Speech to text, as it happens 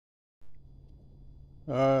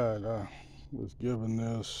Alright, I was given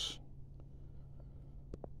this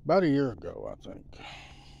about a year ago, I think.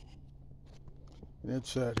 And it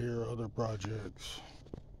sat here, other projects,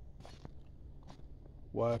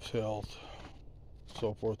 wife's health,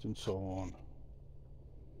 so forth and so on,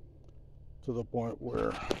 to the point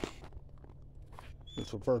where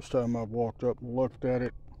it's the first time I've walked up and looked at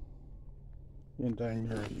it in dang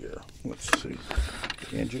near a year. Let's see.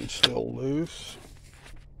 The engine's still loose.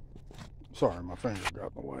 Sorry, my finger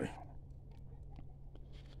got in the way.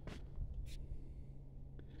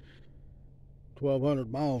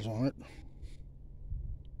 1,200 miles on it,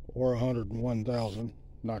 or 101,000,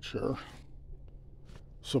 not sure.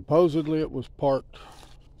 Supposedly it was parked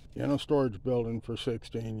in a storage building for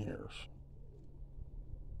 16 years.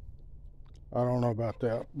 I don't know about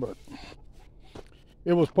that, but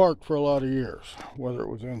it was parked for a lot of years. Whether it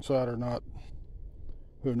was inside or not,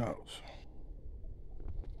 who knows.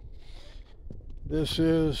 This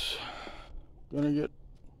is gonna get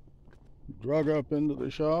drug up into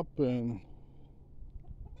the shop and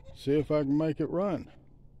see if I can make it run.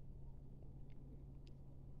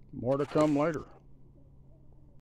 More to come later.